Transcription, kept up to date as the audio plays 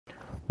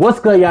What's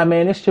good, y'all,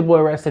 man? It's your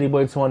boy, Red City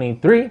Boy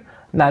 23,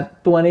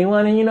 not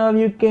 21, and you know if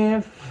you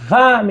can't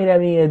find me, that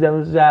means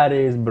them shot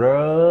is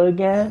bro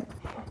again.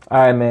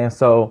 Alright, man,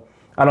 so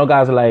I know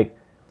guys are like,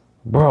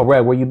 bro,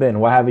 Red, where you been?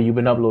 What have you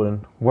been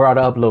uploading? Where are the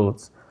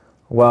uploads?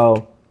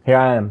 Well, here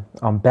I am.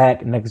 I'm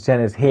back. Next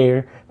Gen is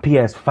here.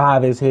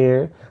 PS5 is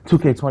here.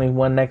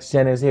 2K21 Next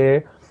Gen is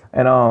here.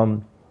 And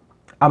I'm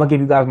gonna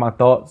give you guys my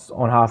thoughts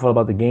on how I feel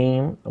about the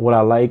game, what I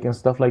like and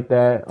stuff like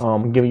that.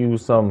 Give you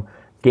some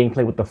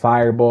gameplay with the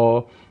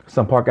Fireball,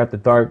 some Park After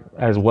Dark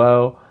as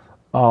well.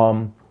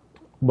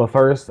 But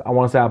first, I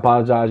want to say I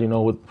apologize,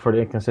 for the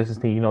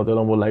inconsistency,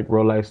 dealing with like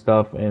real life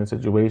stuff and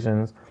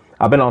situations.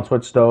 I've been on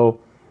Twitch though.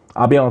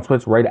 I'll be on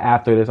Twitch right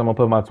after this. I'm gonna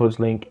put my Twitch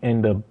link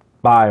in the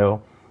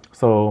bio,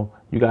 so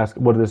you guys,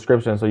 with the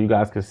description, so you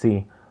guys can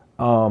see.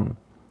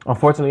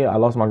 Unfortunately, I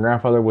lost my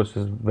grandfather, which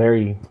is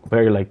very,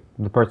 very like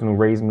the person who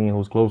raised me and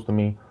who's close to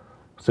me.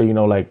 So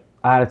like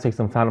I had to take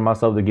some time to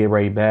myself to get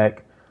right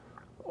back,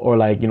 or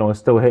like it's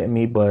still hitting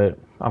me, but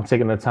I'm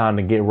taking the time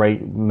to get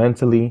right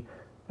mentally,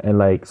 and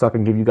like so I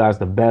can give you guys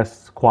the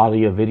best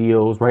quality of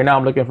videos. Right now,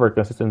 I'm looking for a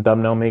consistent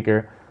thumbnail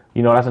maker.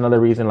 That's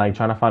another reason, like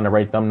trying to find the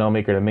right thumbnail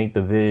maker to make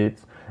the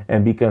vids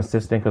and be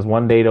consistent, because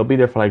one day they'll be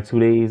there for like 2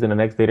 days and the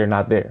next day they're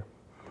not there.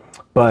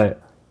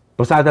 But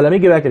besides that, let me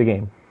get back to the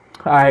game.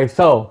 All right,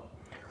 so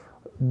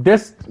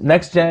this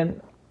Next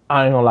Gen,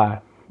 I ain't gonna lie,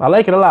 I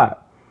like it a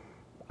lot.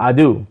 I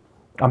do.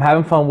 I'm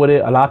having fun with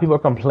it. A lot of people are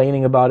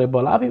complaining about it, but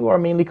a lot of people are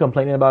mainly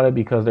complaining about it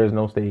because there's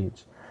no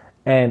stage.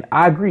 And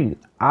I agree.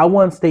 I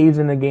want stage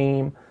in the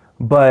game,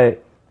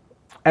 but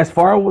as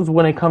far as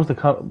when it comes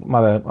to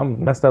my bad,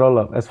 I'm messed that all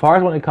up. As far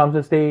as when it comes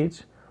to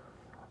stage,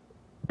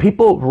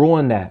 people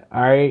ruin that.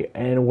 All right,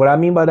 and what I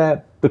mean by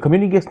that, the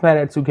community gets mad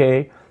at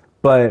 2K,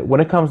 but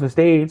when it comes to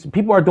stage,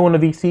 people are doing the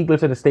VC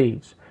glitch at the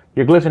stage.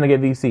 You're glitching to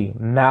get VC.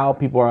 Now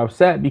people are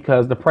upset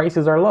because the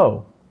prices are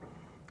low.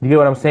 You get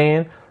what I'm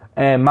saying?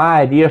 And my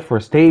idea for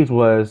stage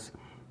was,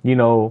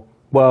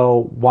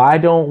 well, why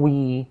don't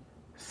we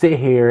sit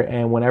here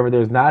and whenever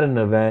there's not an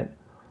event,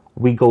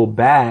 we go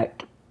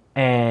back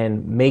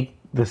and make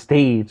the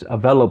stage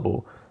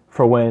available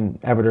for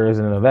whenever there is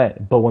an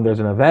event. But when there's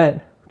an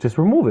event, just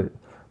remove it.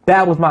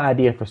 That was my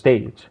idea for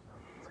stage.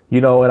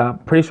 And I'm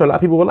pretty sure a lot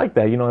of people would like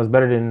that. It's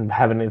better than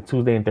having it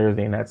Tuesday and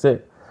Thursday and that's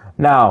it.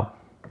 Now,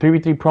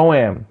 3v3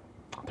 Pro-Am.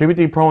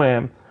 3v3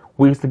 Pro-Am,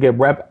 we used to get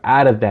rep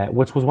out of that,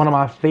 which was one of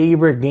my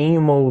favorite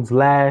game modes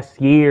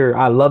last year.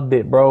 I loved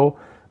it, bro.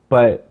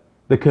 But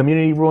the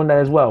community ruined that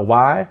as well.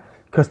 Why?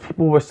 Because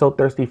people were so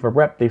thirsty for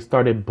rep, they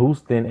started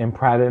boosting in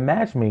private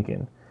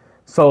matchmaking.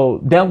 So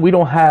then we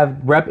don't have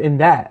rep in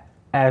that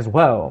as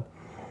well.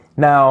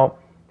 Now,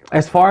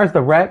 as far as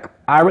the rec,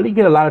 I really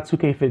get a lot of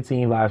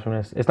 2K15 vibes from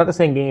this. It's not the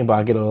same game, but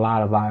I get a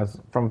lot of vibes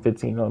from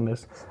 15 on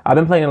this. I've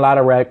been playing a lot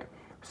of rec,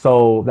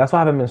 so that's why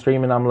I haven't been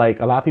streaming. I'm like,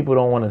 a lot of people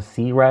don't want to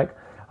see rec.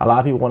 A lot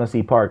of people want to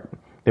see park.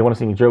 They want to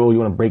see me dribble. You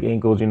want to break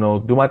ankles,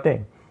 do my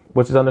thing,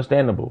 which is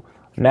understandable.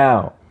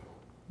 Now,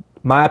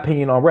 my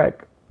opinion on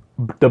rec.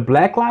 The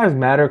Black Lives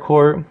Matter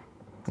court,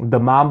 the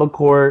Mamba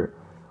court,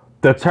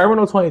 the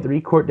Terminal 23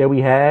 court that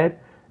we had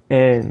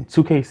in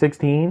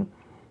 2K16,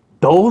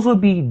 those would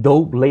be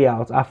dope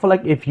layouts. I feel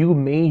like if you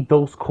made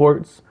those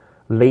courts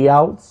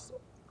layouts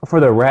for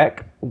the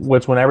rec,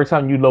 which every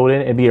time you load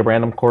in, it'd be a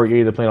random court. You're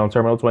either playing on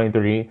Terminal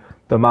 23,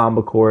 the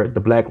Mamba court,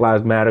 the Black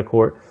Lives Matter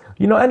court,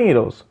 any of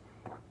those.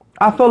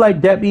 I feel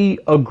like that'd be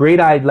a great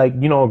idea,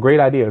 a great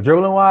idea.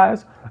 Dribbling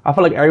wise, I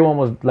feel like everyone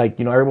was like,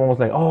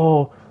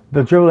 oh,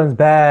 the dribbling's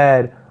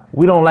bad.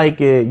 We don't like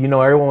it.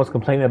 Everyone was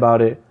complaining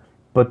about it.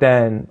 But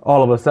then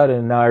all of a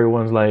sudden now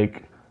everyone's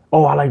like,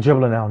 oh, I like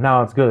dribbling now.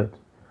 Now it's good.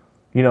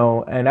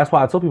 And that's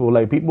why I tell people,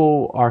 like,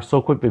 people are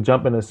so quick to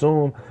jump and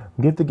assume,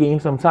 give the game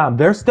some time.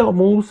 There's still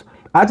moves.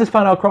 I just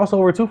found out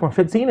crossover 2 from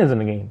 15 is in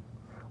the game,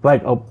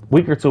 like a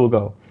week or two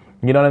ago.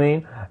 You know what I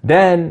mean?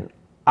 Then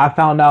I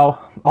found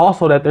out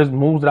also that there's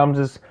moves that I'm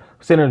just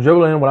sitting there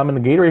dribbling when I'm in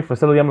the Gatorade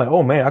facility. I'm like,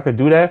 oh man, I could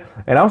do that.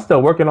 And I'm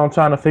still working on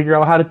trying to figure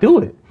out how to do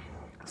it.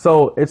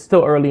 So it's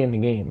still early in the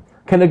game.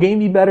 Can the game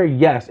be better?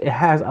 Yes, it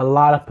has a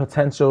lot of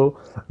potential.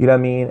 You know what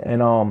I mean?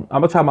 And I'm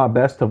gonna try my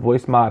best to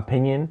voice my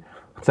opinion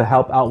to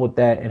help out with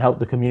that and help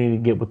the community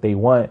get what they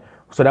want,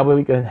 so that way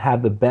we can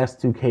have the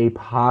best 2K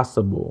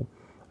possible.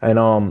 And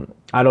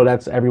I know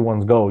that's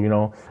everyone's goal.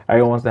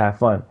 Everyone wants to have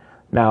fun.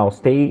 Now,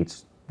 stage,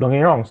 don't get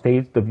me wrong,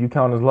 stage, the view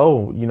count is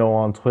low.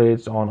 On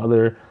Twitch, on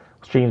other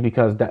streams,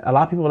 because a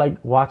lot of people like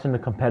watching the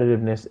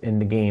competitiveness in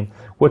the game,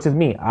 which is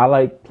me. I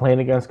like playing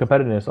against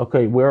competitiveness.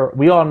 Okay,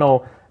 we all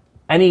know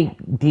any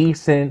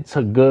decent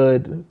to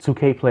good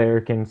 2K player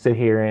can sit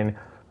here and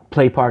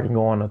play park and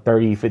go on a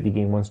 30, 50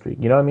 game win streak.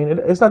 You know what I mean?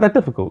 It's not that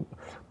difficult.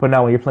 But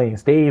now when you're playing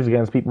stage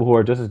against people who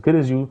are just as good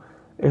as you,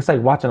 it's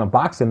like watching a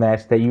boxing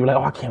match that you're like,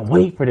 oh, I can't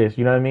wait for this.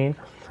 You know what I mean?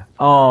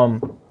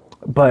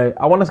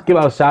 But I want to give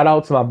out a shout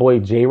out to my boy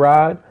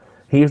J-Rod.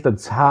 He's the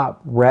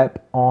top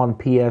rep on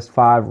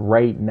PS5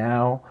 right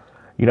now.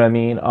 You know what I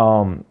mean?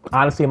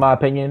 Honestly, in my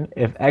opinion,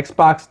 if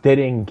Xbox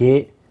didn't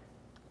get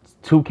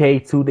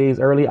 2K 2 days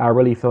early, I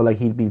really feel like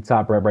he'd be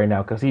top rep right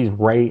now, because he's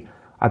right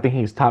I think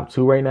he's top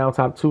 2 right now,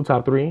 top 2,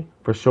 top 3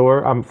 for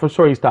sure. For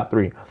sure he's top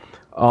 3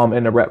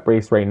 in the rep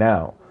race right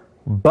now.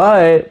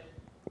 But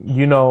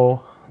you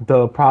know,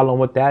 the problem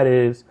with that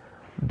is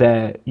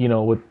that, you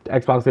know, with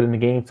Xbox getting the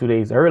game 2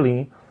 days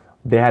early,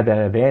 they had that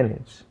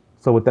advantage.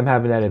 So with them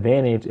having that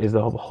advantage is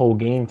a whole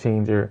game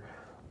changer.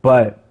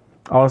 But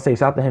I want to say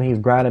shout out to him. He's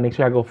grinding. Make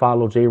sure I go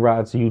follow J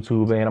Rod's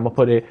YouTube, and I'm gonna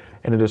put it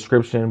in the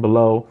description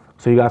below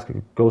so you guys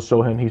can go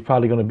show him. He's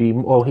probably gonna be,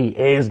 well, he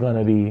is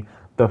gonna be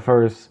the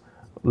first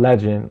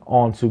legend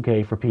on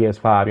 2K for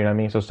PS5. You know what I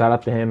mean? So shout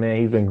out to him,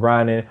 man. He's been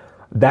grinding.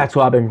 That's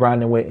who I've been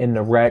grinding with in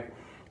the rec.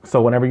 So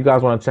whenever you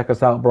guys want to check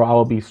us out, bro, I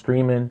will be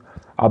streaming.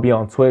 I'll be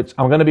on Twitch.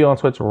 I'm gonna be on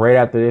Twitch right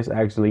after this,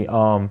 actually.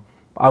 I'm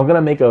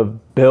gonna make a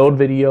build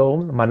video.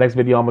 My next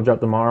video I'm gonna drop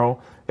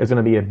tomorrow is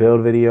gonna be a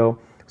build video.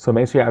 So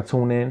make sure y'all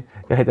tune in.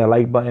 You hit that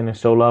like button and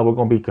show love. We're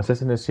gonna be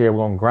consistent this year.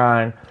 We're gonna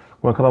grind.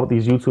 We're gonna come up with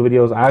these YouTube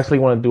videos. I actually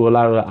want to do a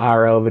lot of the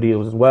IRL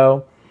videos as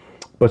well.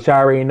 But y'all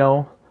already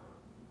know.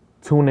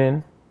 Tune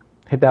in.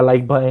 Hit that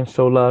like button.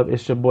 Show love.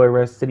 It's your boy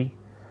Red City.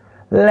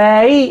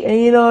 Like, and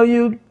you know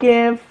you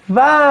can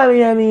find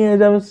me. I mean,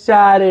 them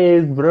shot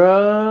is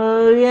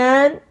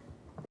bro.